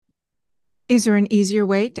Is there an easier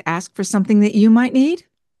way to ask for something that you might need?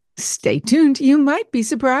 Stay tuned, you might be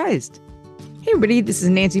surprised. Hey everybody, this is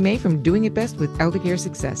Nancy May from Doing It Best with Elder Care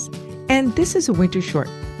Success, and this is a winter short.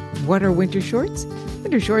 What are winter shorts?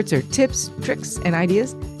 Winter shorts are tips, tricks, and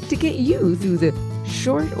ideas to get you through the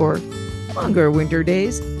short or longer winter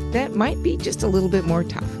days that might be just a little bit more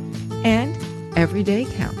tough. And every day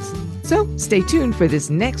counts. So stay tuned for this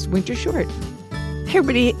next winter short. Hey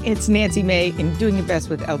everybody, it's Nancy May in Doing It Best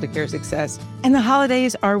with Elder Care Success, and the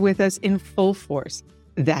holidays are with us in full force.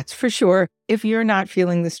 That's for sure. If you're not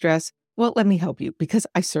feeling the stress, well, let me help you, because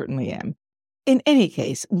I certainly am. In any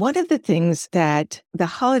case, one of the things that the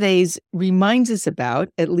holidays reminds us about,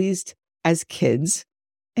 at least as kids,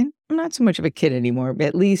 and I'm not so much of a kid anymore, but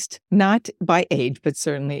at least not by age, but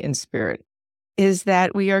certainly in spirit, is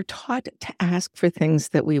that we are taught to ask for things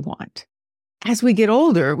that we want. As we get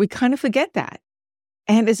older, we kind of forget that.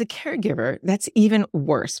 And as a caregiver, that's even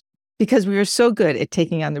worse, because we are so good at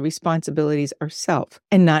taking on the responsibilities ourselves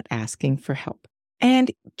and not asking for help.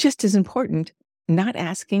 And just as important, not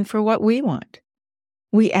asking for what we want.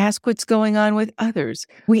 We ask what's going on with others.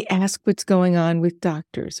 We ask what's going on with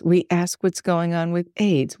doctors. We ask what's going on with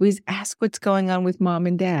aides. We ask what's going on with mom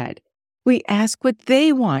and dad. We ask what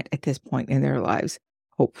they want at this point in their lives.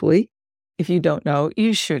 Hopefully, if you don't know,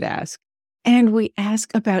 you should ask. And we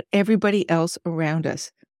ask about everybody else around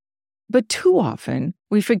us. But too often,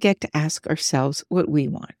 we forget to ask ourselves what we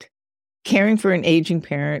want. Caring for an aging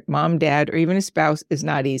parent, mom, dad, or even a spouse is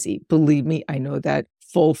not easy. Believe me, I know that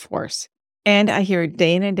full force. And I hear it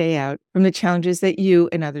day in and day out from the challenges that you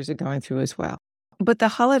and others are going through as well. But the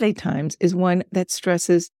holiday times is one that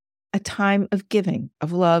stresses a time of giving,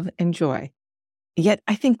 of love and joy. Yet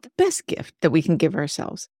I think the best gift that we can give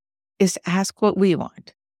ourselves is to ask what we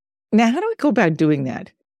want. Now, how do we go about doing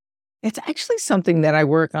that? It's actually something that I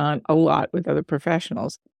work on a lot with other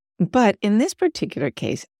professionals. But in this particular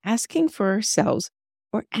case, asking for ourselves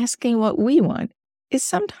or asking what we want is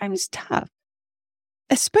sometimes tough,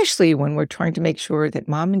 especially when we're trying to make sure that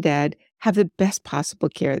mom and dad have the best possible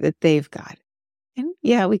care that they've got. And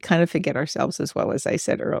yeah, we kind of forget ourselves as well, as I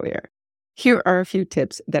said earlier. Here are a few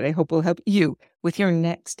tips that I hope will help you with your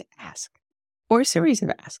next ask or series of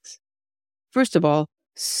asks. First of all,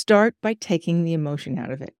 start by taking the emotion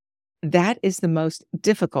out of it. That is the most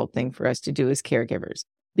difficult thing for us to do as caregivers,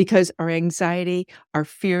 because our anxiety, our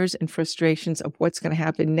fears and frustrations of what's going to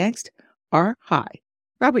happen next are high,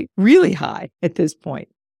 probably really high at this point.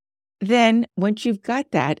 Then, once you've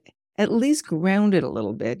got that, at least ground it a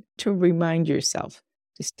little bit to remind yourself.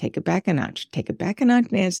 Just take it back a notch,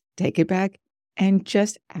 Nancy, take it back, and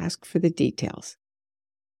just ask for the details.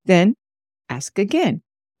 Then, ask again.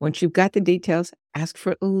 Once you've got the details, ask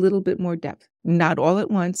for a little bit more depth. Not all at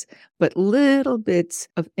once, but little bits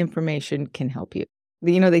of information can help you.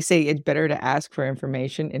 You know, they say it's better to ask for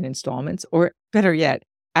information in installments, or better yet,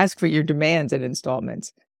 ask for your demands in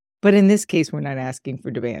installments. But in this case, we're not asking for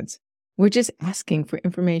demands. We're just asking for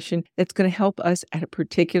information that's going to help us at a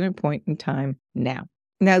particular point in time now.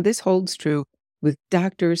 Now, this holds true with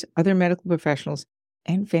doctors, other medical professionals,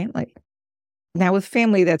 and family. Now, with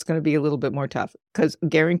family, that's going to be a little bit more tough, because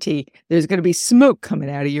guarantee there's going to be smoke coming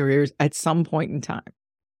out of your ears at some point in time.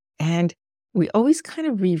 And we always kind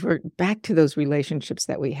of revert back to those relationships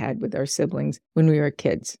that we had with our siblings when we were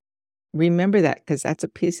kids. Remember that, because that's a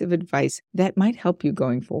piece of advice that might help you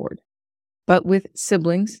going forward. But with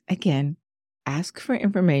siblings, again, ask for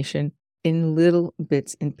information in little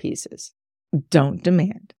bits and pieces. Don't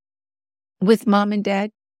demand. With mom and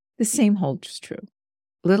dad, the same holds true.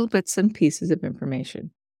 Little bits and pieces of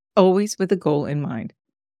information, always with a goal in mind.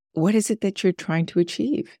 What is it that you're trying to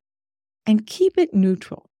achieve? And keep it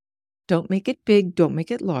neutral. Don't make it big, don't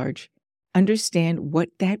make it large. Understand what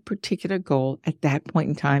that particular goal at that point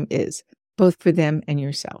in time is, both for them and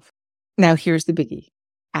yourself. Now, here's the biggie.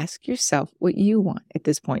 Ask yourself what you want at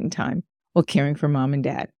this point in time while caring for mom and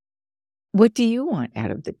dad. What do you want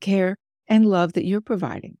out of the care and love that you're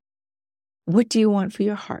providing? What do you want for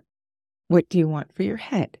your heart? What do you want for your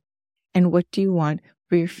head? And what do you want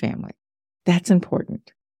for your family? That's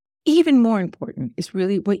important. Even more important is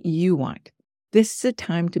really what you want. This is a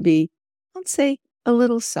time to be, let's say, a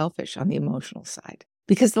little selfish on the emotional side.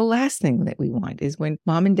 Because the last thing that we want is when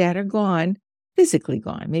mom and dad are gone, physically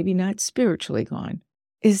gone, maybe not spiritually gone,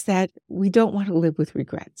 is that we don't want to live with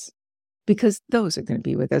regrets. Because those are going to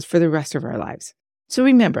be with us for the rest of our lives. So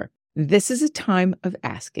remember, this is a time of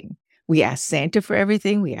asking. We asked Santa for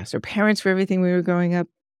everything. We asked our parents for everything when we were growing up.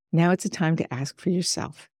 Now it's a time to ask for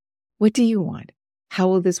yourself. What do you want? How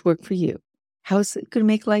will this work for you? How is it going to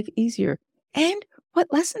make life easier? And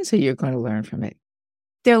what lessons are you going to learn from it?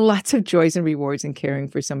 There are lots of joys and rewards in caring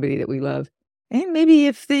for somebody that we love. And maybe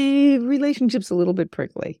if the relationship's a little bit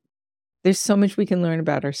prickly. There's so much we can learn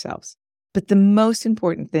about ourselves. But the most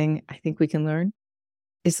important thing I think we can learn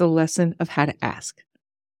is the lesson of how to ask.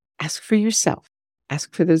 Ask for yourself.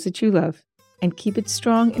 Ask for those that you love. And keep it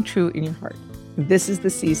strong and true in your heart. This is the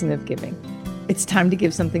season of giving. It's time to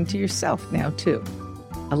give something to yourself now, too.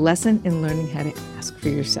 A lesson in learning how to ask for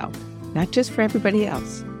yourself, not just for everybody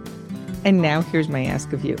else. And now here's my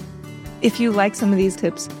ask of you. If you like some of these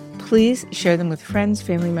tips, please share them with friends,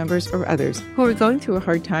 family members, or others who are going through a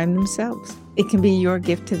hard time themselves. It can be your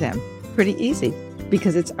gift to them. Pretty easy,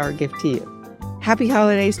 because it's our gift to you. Happy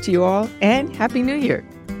holidays to you all, and Happy New Year.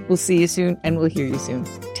 We'll see you soon, and we'll hear you soon.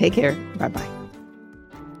 Take care. Bye-bye.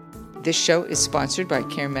 This show is sponsored by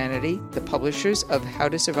CareManity, the publishers of How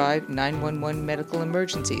to Survive 911 Medical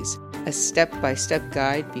Emergencies, a step-by-step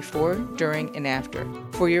guide before, during, and after.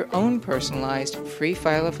 For your own personalized free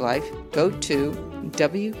file of life, go to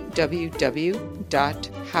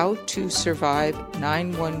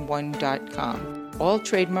www.howtosurvive911.com. All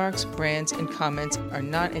trademarks, brands, and comments are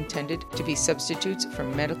not intended to be substitutes for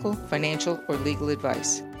medical, financial, or legal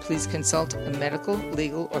advice. Please consult a medical,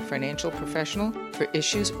 legal, or financial professional for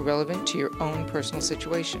issues relevant to your own personal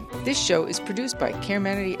situation. This show is produced by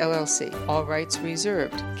CareManity LLC. All rights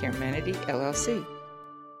reserved. CareManity LLC.